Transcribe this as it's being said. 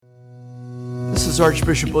This is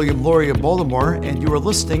Archbishop William Lori of Baltimore, and you are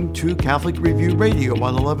listening to Catholic Review Radio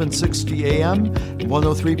on 1160 AM and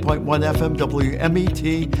 103.1 FM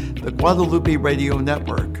WMET, the Guadalupe Radio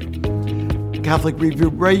Network. Catholic Review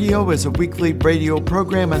Radio is a weekly radio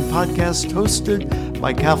program and podcast hosted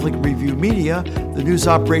by Catholic Review Media, the news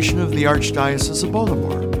operation of the Archdiocese of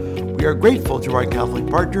Baltimore. We are grateful to our Catholic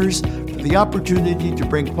partners for the opportunity to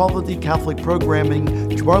bring quality Catholic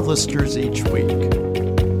programming to our listeners each week.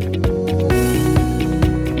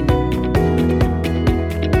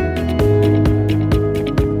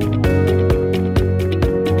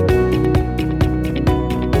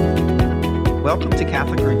 Welcome to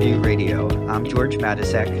Catholic Review Radio. I'm George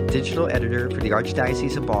Matysek, digital editor for the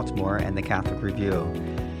Archdiocese of Baltimore and the Catholic Review.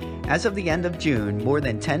 As of the end of June, more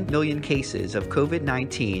than 10 million cases of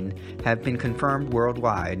COVID-19 have been confirmed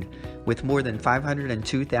worldwide, with more than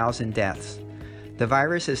 502,000 deaths. The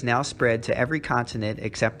virus has now spread to every continent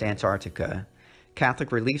except Antarctica.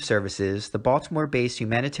 Catholic Relief Services, the Baltimore-based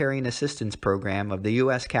humanitarian assistance program of the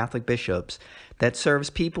U.S. Catholic bishops that serves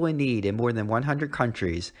people in need in more than 100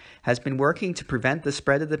 countries, has been working to prevent the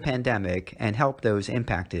spread of the pandemic and help those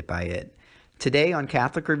impacted by it. Today on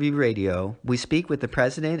Catholic Review Radio, we speak with the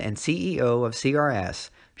President and CEO of CRS,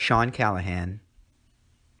 Sean Callahan.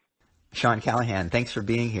 Sean Callahan, thanks for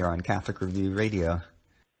being here on Catholic Review Radio.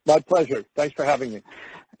 My pleasure. Thanks for having me.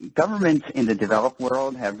 Governments in the developed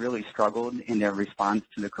world have really struggled in their response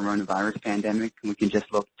to the coronavirus pandemic. We can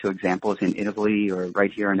just look to examples in Italy or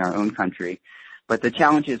right here in our own country. But the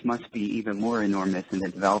challenges must be even more enormous in the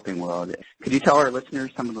developing world. Could you tell our listeners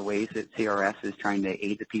some of the ways that CRS is trying to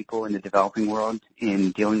aid the people in the developing world in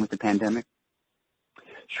dealing with the pandemic?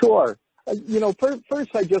 Sure.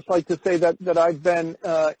 First I'd just like to say that I've been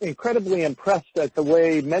incredibly impressed at the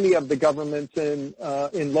way many of the governments in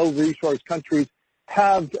low-resource countries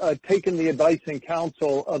have taken the advice and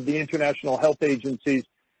counsel of the international health agencies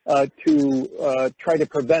to try to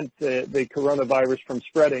prevent the coronavirus from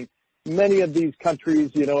spreading. Many of these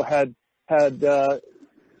countries, had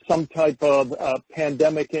some type of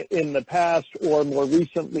pandemic in the past, or more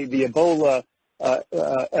recently the Ebola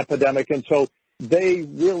epidemic, and so they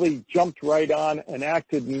really jumped right on and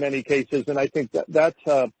acted in many cases, and I think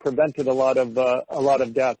that's prevented a lot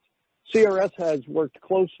of deaths. CRS has worked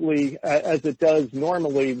closely, as it does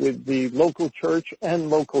normally, with the local church and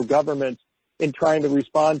local governments in trying to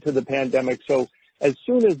respond to the pandemic. So as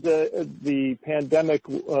soon as the pandemic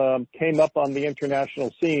came up on the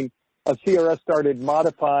international scene, CRS started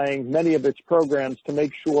modifying many of its programs to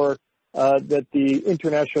make sure that the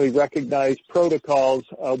internationally recognized protocols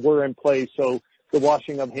were in place. So the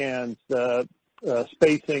washing of hands, the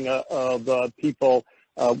spacing of people,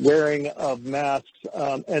 wearing of masks,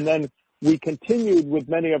 and then we continued with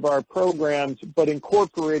many of our programs, but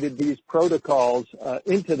incorporated these protocols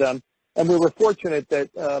into them. And we were fortunate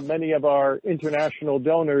that many of our international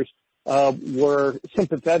donors were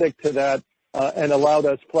sympathetic to that and allowed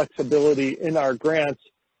us flexibility in our grants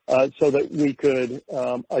so that we could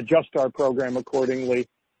adjust our program accordingly.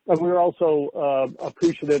 And we were also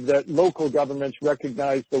appreciative that local governments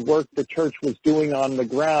recognized the work the church was doing on the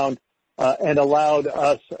ground and allowed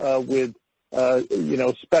us with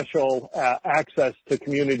special access to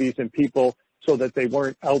communities and people so that they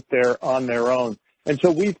weren't out there on their own. And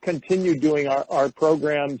so we've continued doing our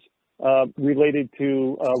programs related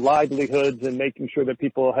to livelihoods and making sure that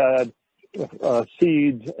people had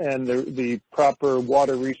seeds and the proper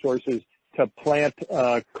water resources to plant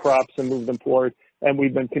crops and move them forward. And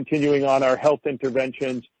we've been continuing on our health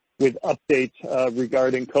interventions with updates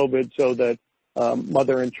regarding COVID so that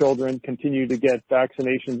mother and children continue to get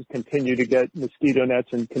vaccinations, continue to get mosquito nets,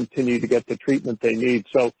 and continue to get the treatment they need.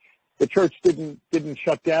 So the church didn't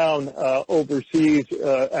shut down overseas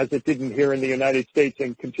as it didn't here in the United States,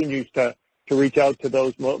 and continues to reach out to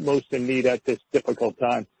those most in need at this difficult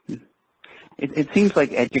time. It seems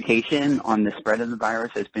like education on the spread of the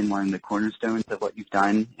virus has been one of the cornerstones of what you've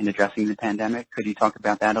done in addressing the pandemic. Could you talk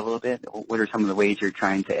about that a little bit? What are some of the ways you're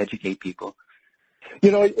trying to educate people?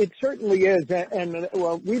 It certainly is, and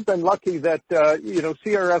we've been lucky that,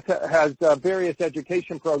 CRS has various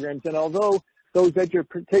education programs, and although those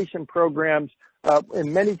education programs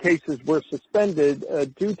in many cases were suspended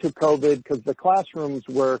due to COVID because the classrooms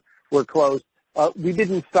were closed, we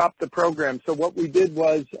didn't stop the program. So what we did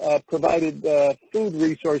was provided food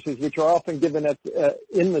resources, which are often given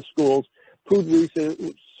in the schools, food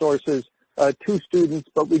resources to students,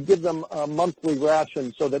 but we give them a monthly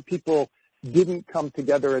ration so that people didn't come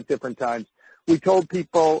together at different times. We told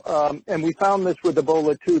people, and we found this with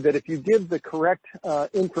Ebola too, that if you give the correct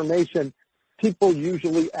information, people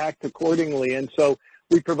usually act accordingly. And so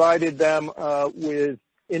we provided them with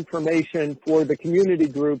information for the community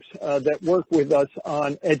groups that work with us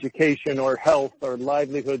on education or health or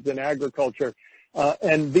livelihoods and agriculture.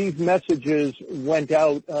 And these messages went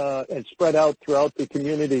out and spread out throughout the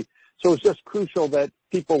community. So it's just crucial that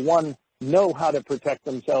people, one, know how to protect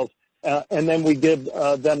themselves, and then we give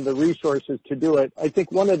them the resources to do it. I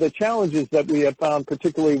think one of the challenges that we have found,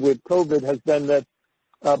 particularly with COVID, has been that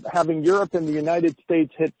having Europe and the United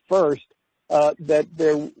States hit first, that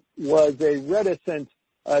there was a reticence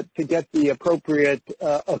to get the appropriate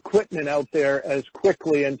equipment out there as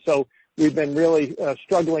quickly. And so we've been really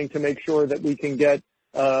struggling to make sure that we can get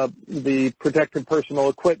the protective personal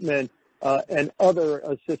equipment and other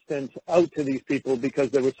assistance out to these people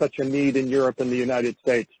because there was such a need in Europe and the United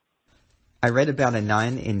States. I read about a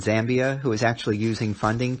nun in Zambia who is actually using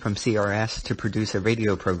funding from CRS to produce a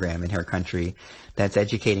radio program in her country that's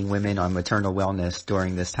educating women on maternal wellness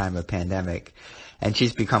during this time of pandemic. And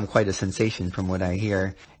she's become quite a sensation from what I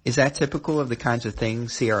hear. Is that typical of the kinds of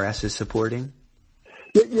things CRS is supporting?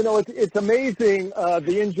 You know, it's amazing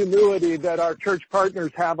the ingenuity that our church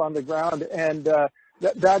partners have on the ground, and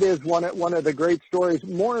that is one of the great stories.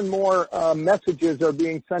 More and more messages are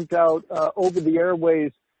being sent out over the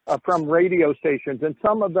airways from radio stations, and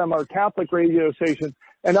some of them are Catholic radio stations,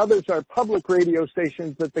 and others are public radio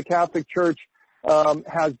stations that the Catholic Church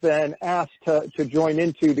has been asked to join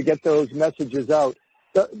into to get those messages out.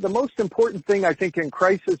 The most important thing, I think, in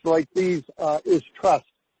crises like these is trust,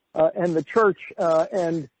 and the church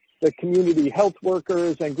and the community health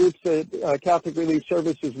workers and groups that Catholic Relief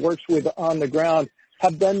Services works with on the ground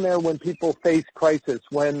have been there when people face crisis,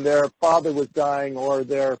 when their father was dying or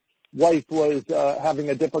their wife was having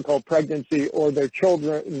a difficult pregnancy or their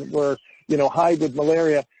children were, high with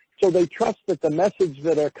malaria. So they trust that the message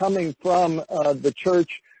that are coming from the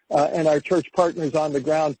church and our church partners on the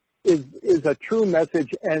ground is a true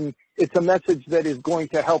message, and it's a message that is going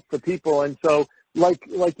to help the people. And so like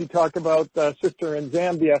you talk about Sister in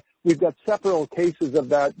Zambia, we've got several cases of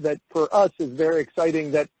that for us is very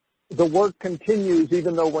exciting, that the work continues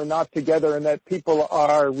even though we're not together, and that people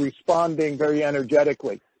are responding very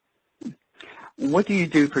energetically. What do you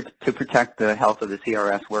do to protect the health of the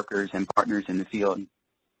CRS workers and partners in the field?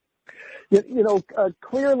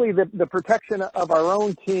 Clearly the protection of our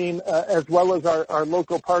own team as well as our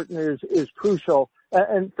local partners is crucial,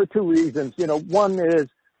 and for two reasons. One is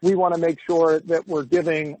we want to make sure that we're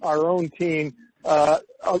giving our own team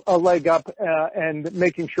a leg up and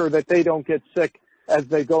making sure that they don't get sick as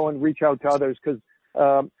they go and reach out to others, because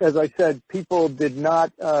as I said, people did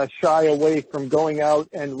not shy away from going out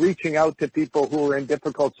and reaching out to people who are in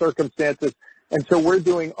difficult circumstances. And so we're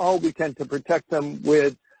doing all we can to protect them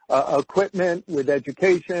with equipment, with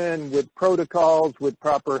education, with protocols, with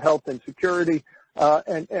proper health and security,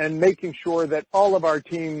 and making sure that all of our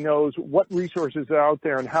team knows what resources are out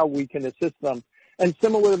there and how we can assist them. And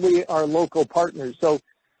similarly, our local partners. So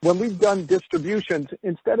when we've done distributions,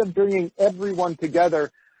 instead of bringing everyone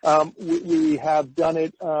together, we have done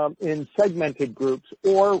it in segmented groups,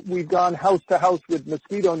 or we've gone house to house with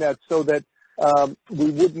mosquito nets so that we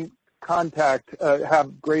wouldn't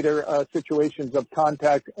have greater situations of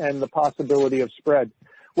contact and the possibility of spread.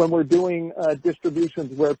 When we're doing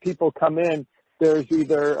distributions where people come in, there's we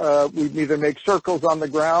either make circles on the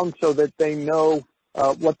ground so that they know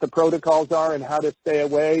what the protocols are and how to stay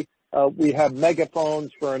away. We have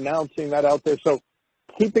megaphones for announcing that out there. So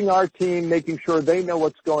keeping our team, making sure they know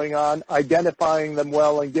what's going on, identifying them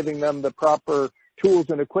well, and giving them the proper tools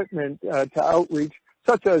and equipment to outreach,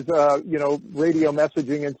 such as, radio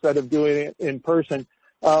messaging instead of doing it in person.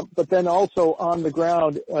 But then also on the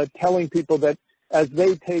ground, telling people that as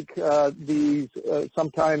they take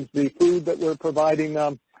sometimes the food that we're providing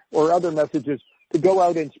them or other messages, to go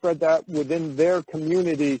out and spread that within their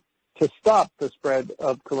community to stop the spread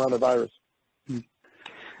of coronavirus.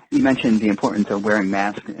 You mentioned the importance of wearing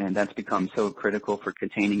masks, and that's become so critical for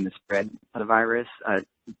containing the spread of the virus.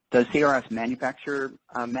 Does CRS manufacture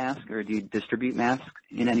masks, or do you distribute masks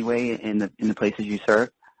in any way in the places you serve?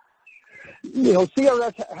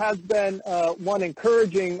 CRS has been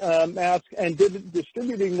encouraging masks and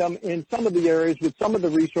distributing them in some of the areas with some of the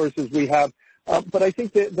resources we have. But I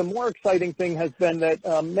think the more exciting thing has been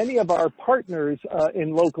that many of our partners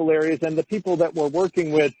in local areas and the people that we're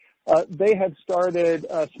working with, they have started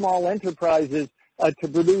small enterprises to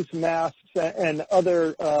produce masks and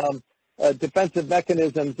other defensive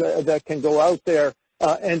mechanisms that can go out there.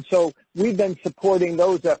 And so we've been supporting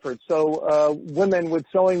those efforts. So women with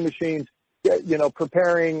sewing machines,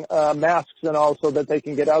 preparing masks and all so that they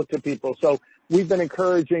can get out to people. So we've been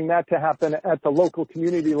encouraging that to happen at the local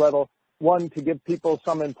community level. one, to give people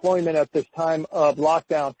some employment at this time of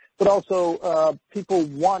lockdown, but also people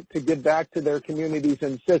want to give back to their communities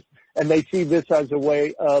and they see this as a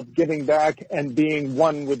way of giving back and being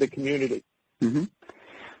one with the community. Mm-hmm.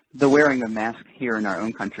 The wearing of masks here in our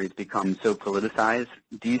own country has become so politicized.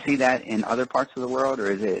 Do you see that in other parts of the world,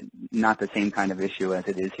 or is it not the same kind of issue as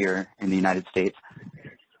it is here in the United States?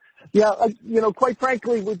 Yeah, quite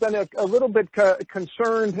frankly, we've been a little bit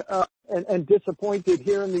concerned and disappointed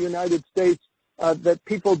here in the United States that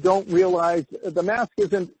people don't realize the mask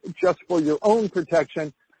isn't just for your own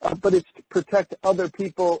protection, but it's to protect other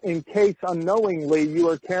people in case unknowingly you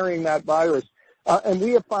are carrying that virus. And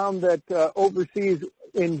we have found that overseas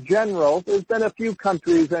in general, there's been a few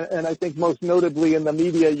countries, and I think most notably in the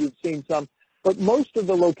media you've seen some, but most of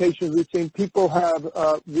the locations we've seen, people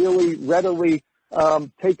have really readily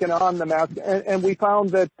taken on the mask, and we found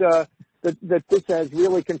that this has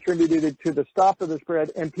really contributed to the stop of the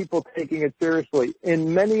spread and people taking it seriously.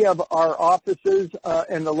 In many of our offices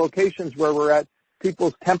and the locations where we're at,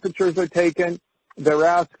 people's temperatures are taken. They're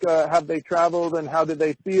asked, have they traveled and how do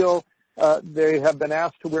they feel? They have been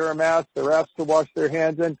asked to wear a mask. They're asked to wash their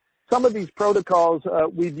hands. And some of these protocols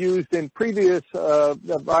we've used in previous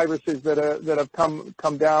viruses that have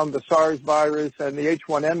come down, the SARS virus and the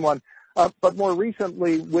H1N1. But more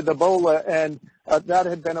recently with Ebola, and that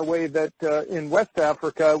had been a way that in West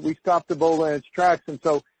Africa we stopped Ebola in its tracks. And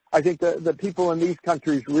so I think the people in these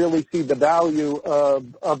countries really see the value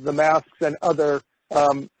of the masks and other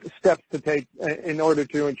steps to take in order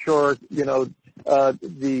to ensure,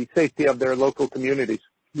 the safety of their local communities.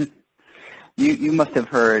 You must have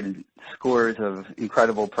heard scores of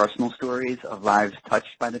incredible personal stories of lives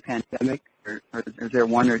touched by the pandemic. Or is there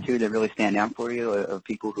one or two that really stand out for you of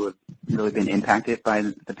people who have really been impacted by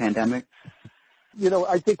the pandemic?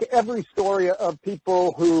 I think every story of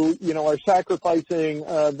people who, are sacrificing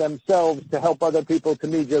themselves to help other people, to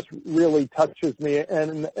me, just really touches me.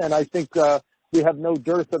 And I think we have no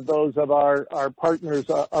dearth of those of our partners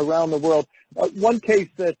around the world. One case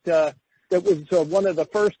that was one of the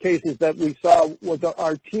first cases that we saw was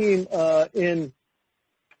our team in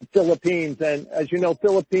Philippines. And as you know,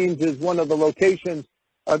 Philippines is one of the locations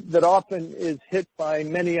that often is hit by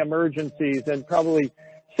many emergencies, and probably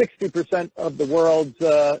 60% of the world's,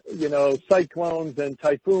 cyclones and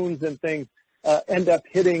typhoons and things end up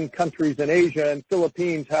hitting countries in Asia, and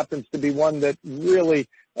Philippines happens to be one that really,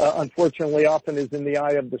 unfortunately, often is in the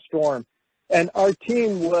eye of the storm. And our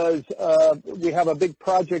team we have a big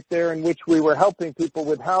project there in which we were helping people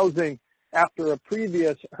with housing after a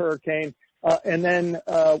previous hurricane. And then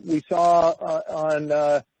we saw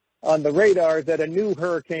on the radar that a new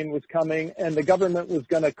hurricane was coming, and the government was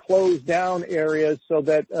going to close down areas so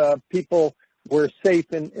that people were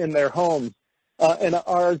safe in their homes. And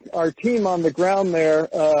our team on the ground there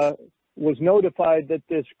was notified that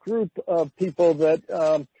this group of people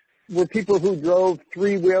that were people who drove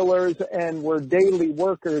three-wheelers and were daily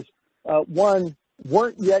workers, one,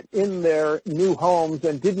 weren't yet in their new homes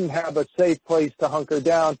and didn't have a safe place to hunker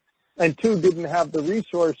down, and two, didn't have the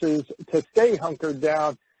resources to stay hunkered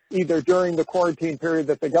down either during the quarantine period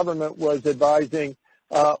that the government was advising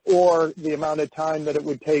or the amount of time that it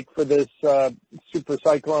would take for this super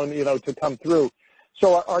cyclone, to come through.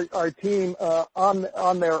 So our team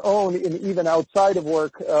on their own, and even outside of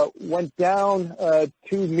work, went down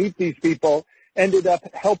to meet these people, ended up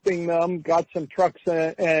helping them, got some trucks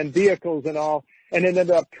and vehicles and all, and ended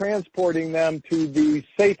up transporting them to the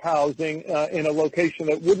safe housing in a location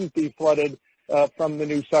that wouldn't be flooded from the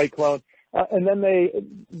new cyclone. And then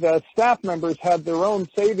the staff members had their own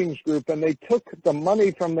savings group, and they took the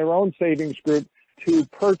money from their own savings group to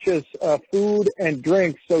purchase food and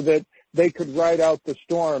drinks so that they could ride out the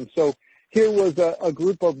storm. So here was a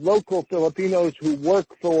group of local Filipinos who work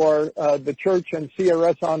for the church and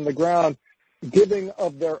CRS on the ground, giving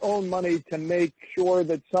of their own money to make sure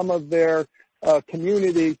that some of their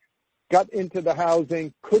community got into the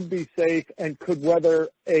housing, could be safe, and could weather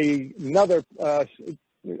another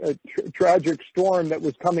tragic storm that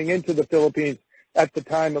was coming into the Philippines at the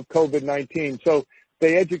time of COVID-19. So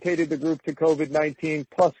they educated the group to COVID-19,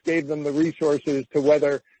 plus gave them the resources to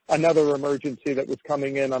weather another emergency that was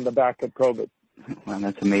coming in on the back of COVID. Well,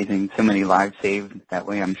 that's amazing. So many lives saved that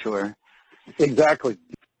way, I'm sure. Exactly.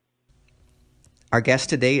 Our guest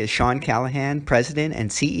today is Sean Callahan, President and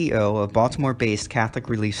CEO of Baltimore-based Catholic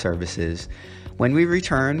Relief Services. When we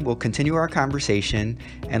return, we'll continue our conversation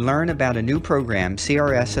and learn about a new program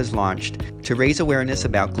CRS has launched to raise awareness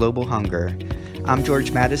about global hunger. I'm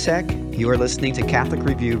George Matysek. You are listening to Catholic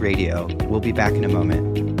Review Radio. We'll be back in a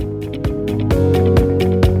moment.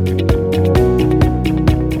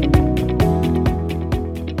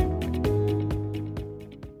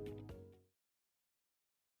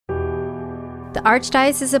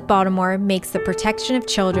 Archdiocese of Baltimore makes the protection of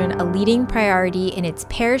children a leading priority in its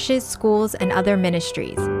parishes, schools, and other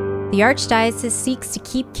ministries. The Archdiocese seeks to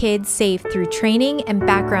keep kids safe through training and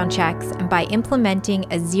background checks and by implementing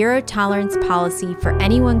a zero-tolerance policy for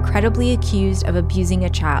anyone credibly accused of abusing a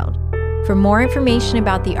child. For more information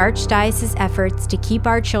about the Archdiocese's efforts to keep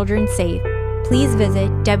our children safe, please visit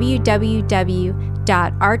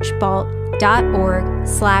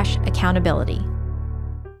www.archbalt.org/accountability.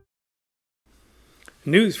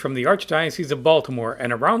 News from the Archdiocese of Baltimore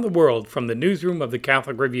and around the world from the newsroom of the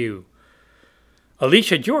Catholic Review.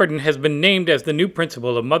 Alicia Jordan has been named as the new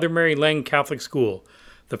principal of Mother Mary Lang Catholic School,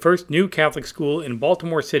 the first new Catholic school in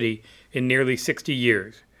Baltimore City in nearly 60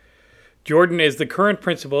 years. Jordan is the current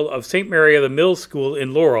principal of St. Mary of the Mills School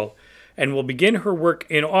in Laurel and will begin her work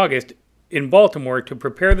in August in Baltimore to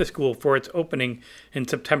prepare the school for its opening in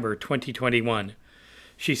September 2021.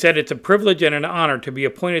 She said it's a privilege and an honor to be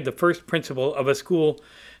appointed the first principal of a school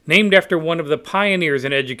named after one of the pioneers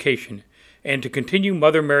in education, and to continue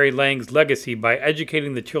Mother Mary Lang's legacy by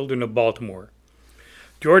educating the children of Baltimore.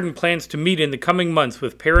 Jordan plans to meet in the coming months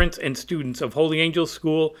with parents and students of Holy Angels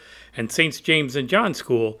School and St. James and John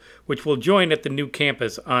School, which will join at the new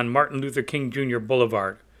campus on Martin Luther King Jr.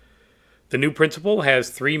 Boulevard. The new principal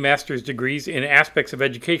has 3 master's degrees in aspects of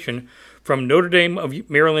education from Notre Dame of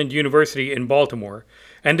Maryland University in Baltimore,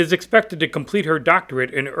 and is expected to complete her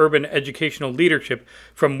doctorate in urban educational leadership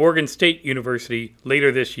from Morgan State University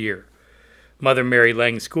later this year. Mother Mary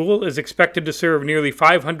Lang School is expected to serve nearly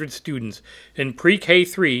 500 students in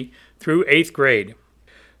pre-K3 through 8th grade.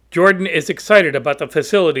 Jordan is excited about the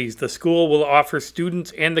facilities the school will offer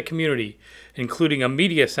students and the community, including a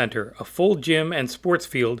media center, a full gym and sports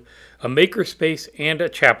field, a makerspace, and a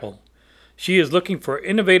chapel. She is looking for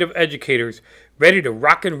innovative educators ready to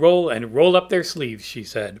rock and roll up their sleeves, she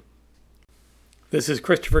said. This is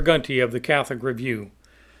Christopher Gunty of the Catholic Review.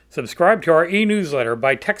 Subscribe to our e-newsletter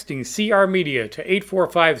by texting CR Media to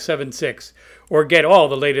 84576 or get all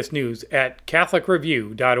the latest news at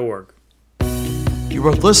catholicreview.org. You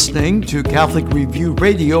are listening to Catholic Review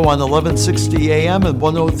Radio on 1160 AM and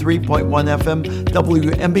 103.1 FM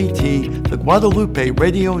WMET, the Guadalupe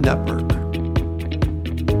Radio Network.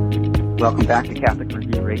 Welcome back to Catholic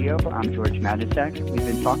Review Radio. I'm George Matysek. We've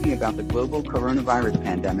been talking about the global coronavirus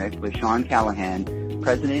pandemic with Sean Callahan,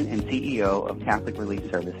 President and CEO of Catholic Relief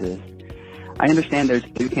Services. I understand there's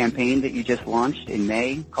a new campaign that you just launched in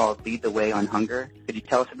May called Lead the Way on Hunger. Could you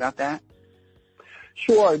tell us about that?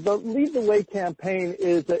 Sure. The Lead the Way campaign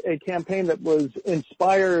is a campaign that was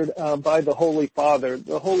inspired by the Holy Father.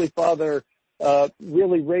 The Holy Father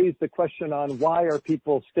really raised the question on why are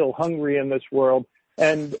people still hungry in this world.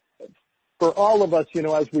 And for all of us,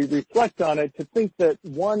 as we reflect on it, to think that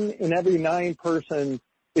 1 in every 9 person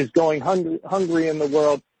is going hungry in the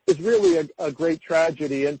world is really a great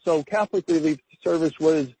tragedy. And so Catholic Relief Service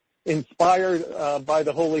was inspired by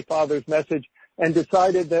the Holy Father's message and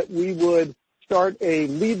decided that we would start a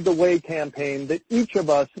Lead the Way campaign, that each of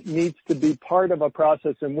us needs to be part of a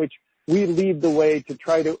process in which we lead the way to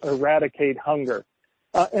try to eradicate hunger.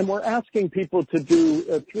 And we're asking people to do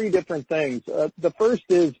 3 different things. The first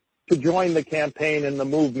is to join the campaign and the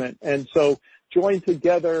movement. And so join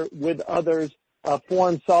together with others,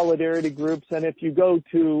 form solidarity groups. And if you go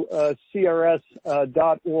to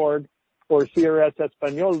crs.org or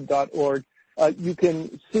crsespanol.org, you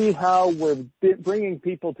can see how we're bringing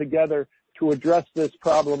people together to address this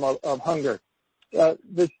problem of hunger.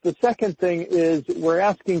 The second thing is we're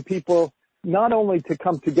asking people not only to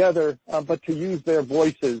come together, but to use their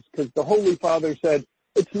voices, because the Holy Father said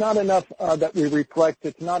it's not enough that we reflect,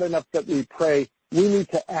 it's not enough that we pray. We need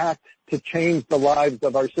to act to change the lives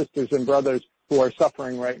of our sisters and brothers who are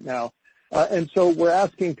suffering right now. And so we're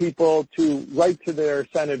asking people to write to their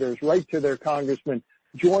senators, write to their congressmen,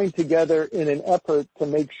 join together in an effort to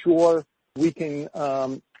make sure we can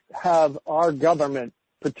have our government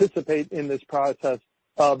participate in this process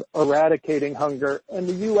of eradicating hunger, and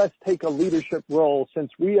the U.S. take a leadership role.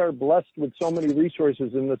 Since we are blessed with so many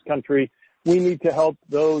resources in this country, we need to help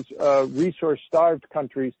those resource-starved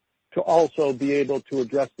countries to also be able to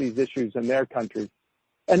address these issues in their countries.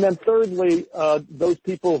 And then thirdly, those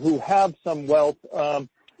people who have some wealth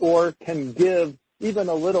or can give even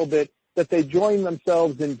a little bit, that they join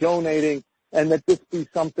themselves in donating, and that this be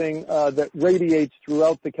something that radiates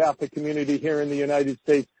throughout the Catholic community here in the United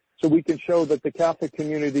States, so we can show that the Catholic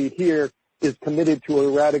community here is committed to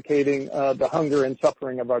eradicating the hunger and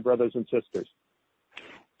suffering of our brothers and sisters.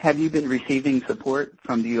 Have you been receiving support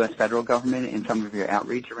from the U.S. federal government in some of your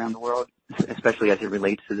outreach around the world, especially as it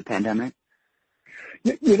relates to the pandemic?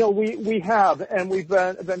 You know, we have, and we've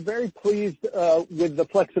been very pleased with the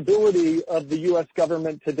flexibility of the U.S.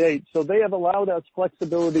 government to date. So they have allowed us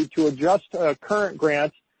flexibility to adjust current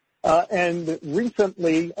grants, and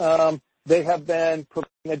recently they have been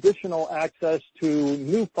providing additional access to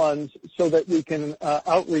new funds so that we can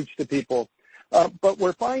outreach to people. But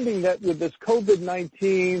we're finding that with this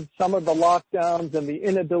COVID-19, some of the lockdowns and the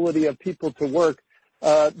inability of people to work,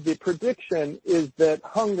 the prediction is that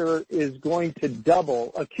hunger is going to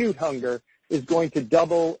double, acute hunger is going to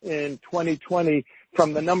double in 2020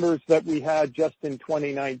 from the numbers that we had just in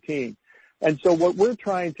 2019. And so what we're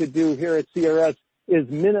trying to do here at CRS is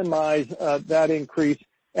minimize that increase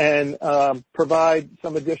and provide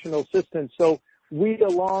some additional assistance. So we,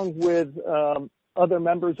 along with other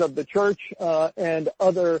members of the church and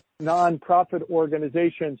other nonprofit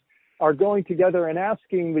organizations, are going together and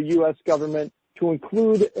asking the U.S. government to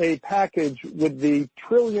include a package with the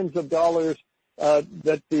trillions of dollars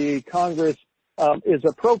that the Congress is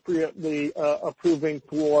appropriately approving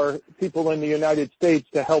for people in the United States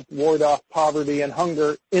to help ward off poverty and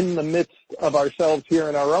hunger in the midst of ourselves here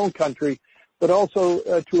in our own country, but also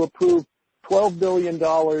to approve $12 billion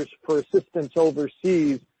for assistance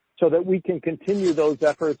overseas so that we can continue those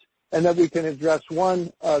efforts and that we can address,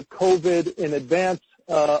 one, COVID in advance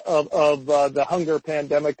of the hunger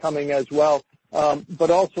pandemic coming as well, but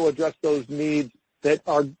also address those needs that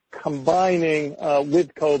are combining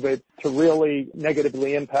with COVID to really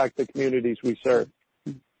negatively impact the communities we serve.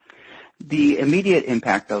 The immediate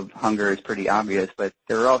impact of hunger is pretty obvious, but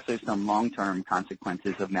there are also some long-term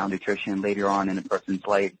consequences of malnutrition later on in a person's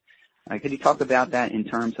life. Could you talk about that in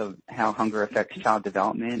terms of how hunger affects child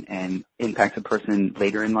development and impacts a person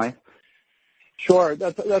later in life? Sure.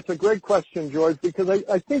 That's a great question, George, because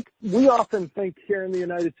I think we often think here in the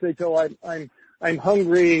United States, I'm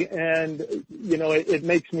hungry and, you know, it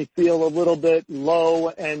makes me feel a little bit low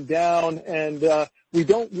and down, and we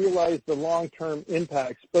don't realize the long-term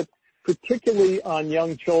impacts. But particularly on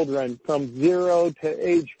young children from 0 to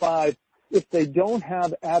age 5, if they don't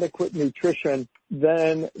have adequate nutrition,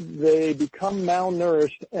 then they become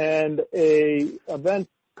malnourished and an event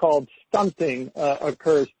called stunting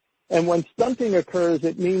occurs. And when stunting occurs,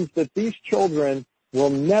 it means that these children will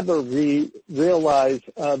never realize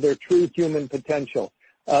their true human potential.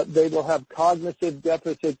 They will have cognitive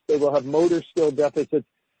deficits. They will have motor skill deficits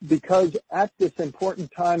because at this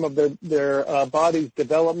important time of their body's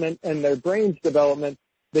development and their brain's development,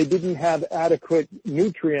 they didn't have adequate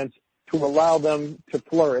nutrients to allow them to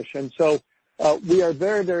flourish. And so we are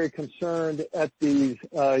very, very concerned at these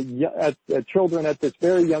at children at this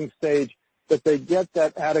very young stage that they get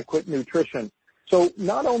that adequate nutrition. So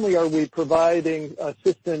not only are we providing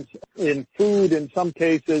assistance in food in some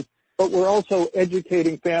cases, but we're also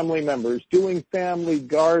educating family members, doing family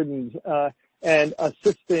gardens, and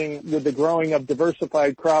assisting with the growing of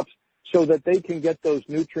diversified crops so that they can get those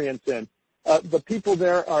nutrients in. The people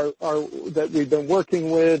there are that we've been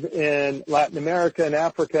working with in Latin America and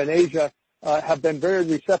Africa and Asia have been very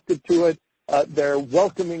receptive to it. They're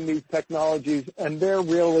welcoming these technologies, and they're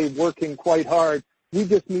really working quite hard. We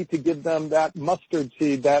just need to give them that mustard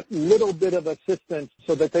seed, that little bit of assistance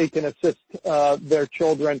so that they can assist their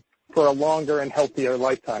children for a longer and healthier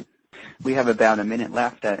lifetime. We have about a minute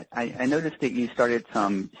left. I noticed that you started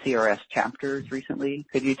some CRS chapters recently.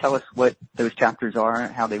 Could you tell us what those chapters are,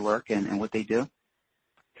 how they work, and what they do?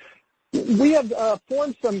 We have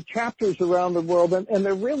formed some chapters around the world, and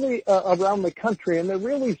they're really around the country, and they're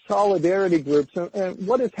really solidarity groups. And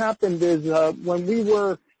what has happened is when we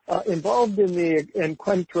were involved in the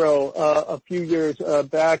Encuentro a few years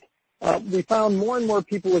back, we found more and more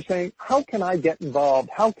people were saying, how can I get involved?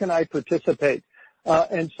 How can I participate?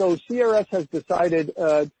 And so CRS has decided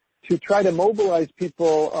to try to mobilize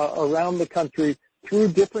people around the country through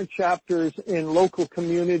different chapters in local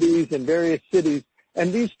communities in various cities.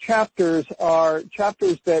 And these chapters are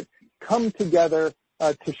chapters that come together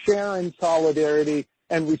to share in solidarity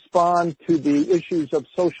and respond to the issues of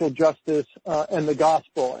social justice and the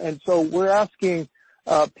gospel. And so we're asking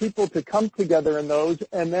people to come together in those,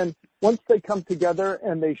 and then once they come together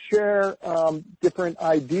and they share different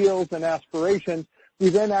ideals and aspirations, we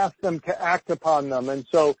then ask them to act upon them. And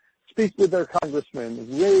so speak with their congressmen,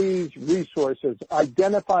 raise resources,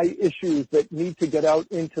 identify issues that need to get out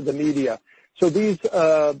into the media. So these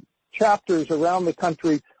chapters around the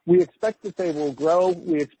country, we expect that they will grow.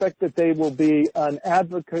 We expect that they will be an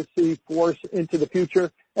advocacy force into the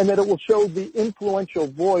future, and that it will show the influential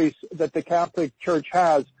voice that the Catholic Church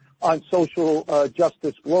has on social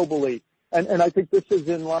justice globally. And I think this is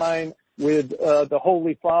in line with the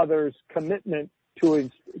Holy Father's commitment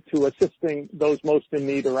to assisting those most in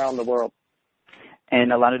need around the world.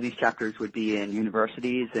 And a lot of these chapters would be in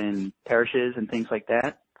universities and parishes and things like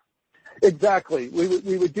that? Exactly.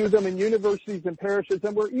 We would do them in universities and parishes,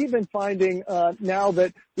 and we're even finding now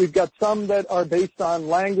that we've got some that are based on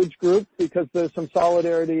language groups because there's some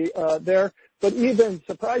solidarity there. But even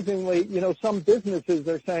surprisingly, some businesses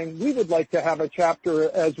are saying we would like to have a chapter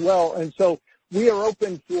as well. And so we are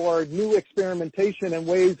open for new experimentation and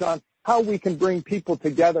ways on how we can bring people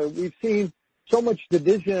together. We've seen so much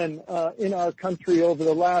division in our country over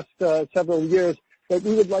the last several years that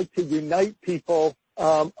we would like to unite people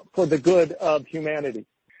for the good of humanity.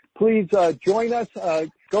 Please join us.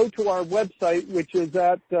 Go to our website, which is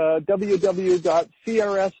at www.crs.org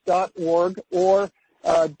or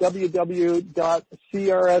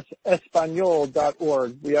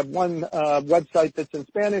www.crsespanol.org. We have one website that's in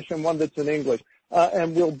Spanish and one that's in English,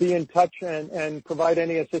 and we'll be in touch and provide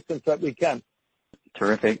any assistance that we can.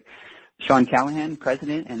 Terrific. Sean Callahan,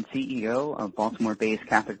 President and CEO of Baltimore-based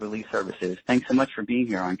Catholic Relief Services. Thanks so much for being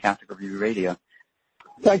here on Catholic Review Radio.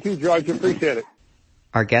 Thank you, George. Appreciate it.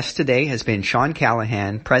 Our guest today has been Sean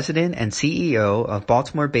Callahan, President and CEO of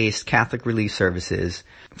Baltimore-based Catholic Relief Services.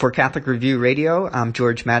 For Catholic Review Radio, I'm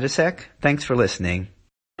George Matysek. Thanks for listening.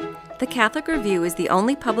 The Catholic Review is the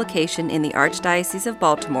only publication in the Archdiocese of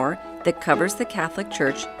Baltimore that covers the Catholic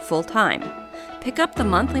Church full-time. Pick up the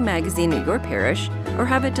monthly magazine at your parish or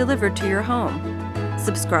have it delivered to your home.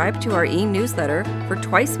 Subscribe to our e-newsletter for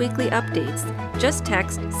twice-weekly updates. Just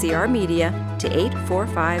text CR Media to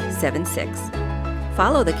 84576.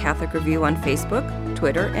 Follow the Catholic Review on Facebook,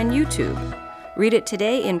 Twitter, and YouTube. Read it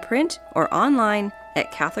today in print or online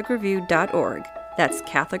at catholicreview.org. That's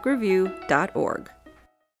catholicreview.org.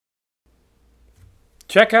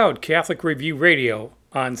 Check out Catholic Review Radio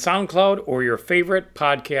on SoundCloud or your favorite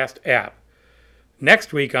podcast app.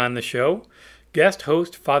 Next week on the show, guest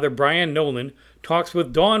host Father Brian Nolan talks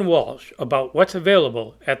with Dawn Walsh about what's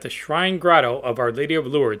available at the Shrine Grotto of Our Lady of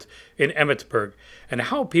Lourdes in Emmitsburg and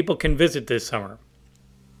how people can visit this summer.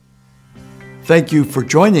 Thank you for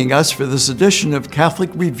joining us for this edition of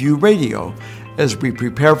Catholic Review Radio. As we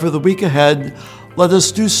prepare for the week ahead, let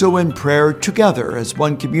us do so in prayer together as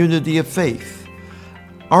one community of faith.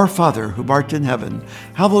 Our Father, who art in heaven,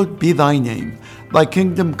 hallowed be thy name. Thy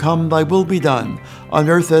kingdom come, thy will be done, on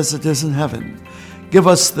earth as it is in heaven. Give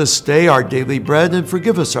us this day our daily bread, and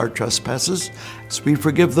forgive us our trespasses, as we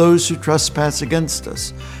forgive those who trespass against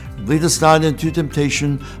us. Lead us not into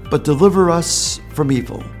temptation, but deliver us from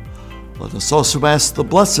evil. Let us also ask the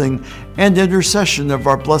blessing and intercession of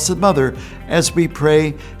our Blessed Mother as we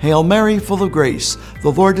pray, Hail Mary, full of grace,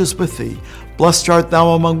 the Lord is with thee. Blessed art thou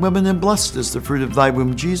among women, and blessed is the fruit of thy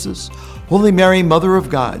womb, Jesus. Holy Mary, Mother of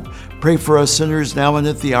God, pray for us sinners now and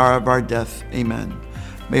at the hour of our death. Amen.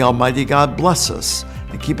 May Almighty God bless us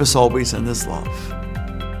and keep us always in his love.